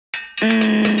I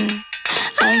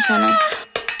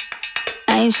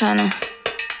ain't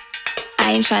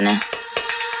tryna.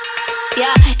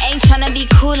 Yeah, ain't tryna be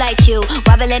cool like you.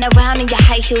 Wobbling around in your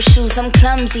high heel shoes, I'm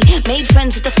clumsy. Made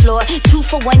friends with the floor. 2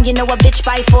 for 1, you know a bitch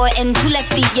by 4. And 2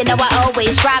 left feet, you know I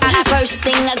always drop. First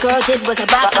thing a girl did was a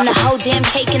bop. And the whole damn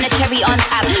cake and the cherry on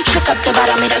top. Shook up the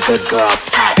bottom, made a good girl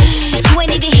pop. You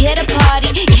ain't even here to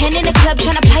party. Ken in the club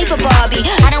tryna pipe a Barbie.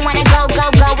 I don't wanna go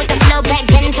with the flow back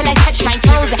then until I touch my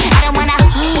toes. I don't wanna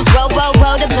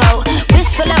roll the boat.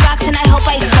 Wrist full of rocks and I hope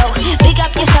I float. Big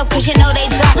up yourself cause you know they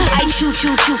don't. I chew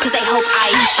cause they hope I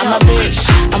show. I'm a bitch,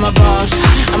 I'm a boss.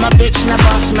 I'm a bitch and a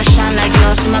boss, I'ma shine like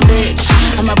glass. I'm a bitch,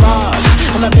 I'm a boss.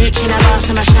 I'm a bitch and a boss,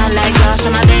 I'ma shine like glass.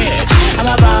 I'm a bitch, I'm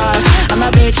a boss. I'm a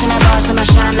bitch and a boss, I'ma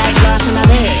shine like glass. I'm a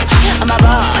bitch, I'm a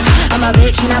boss. I'm a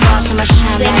bitch and a boss, I'ma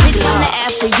shine like glass. Bitch, I'm the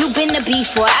after, you been the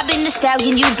before. I've been the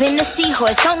stallion, you been the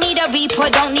seahorse. Don't need a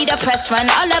report, don't need a press run.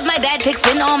 All of my bad pics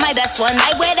been all my best ones.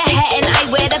 I wear the hat and I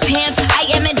wear the pants. I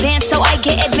am advanced, so I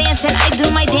get advanced. And I do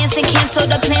my dance and cancel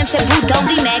the plans. Said boo, don't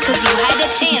be mad cause you had a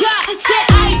chance. Yeah, said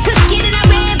I took it and I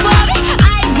ran for it.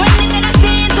 I run it and I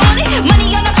stand on it.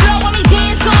 Money on the floor when we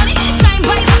dance on it. Shine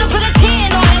bright when I put a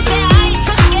tan on it. Said I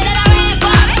took it and I ran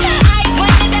for it. I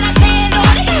run it and I stand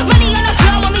on it. Money on the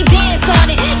floor when we dance on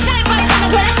it. Shine bright when I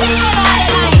put a tan on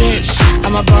it. Like, bitch,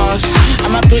 I'm a boss.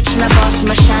 I'm a bitch and a boss,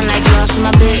 I'ma shine like glass. I'm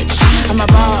a bitch, I'm a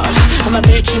boss. I'm a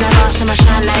bitch and a boss, I'ma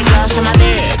shine like glass. I'm a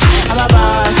bitch, I'm a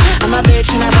boss. I'm a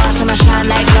bitch and a boss, I'ma shine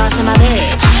like glass. I'm a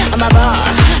bitch, I'm a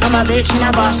boss. I'm a bitch and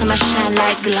a boss, I'ma shine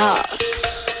like glass.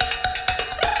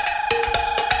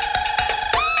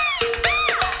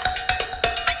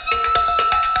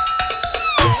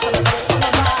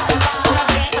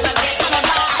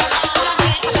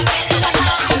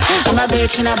 I'm a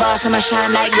bitch and a boss, I'ma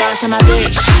shine like glass. I'm a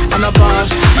bitch, I'm a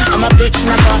boss. I'm a bitch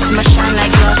and a boss, I'ma shine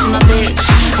like glass. I'm a bitch,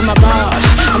 I'm a boss.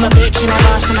 I'm a bitch and a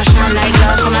boss, I'ma shine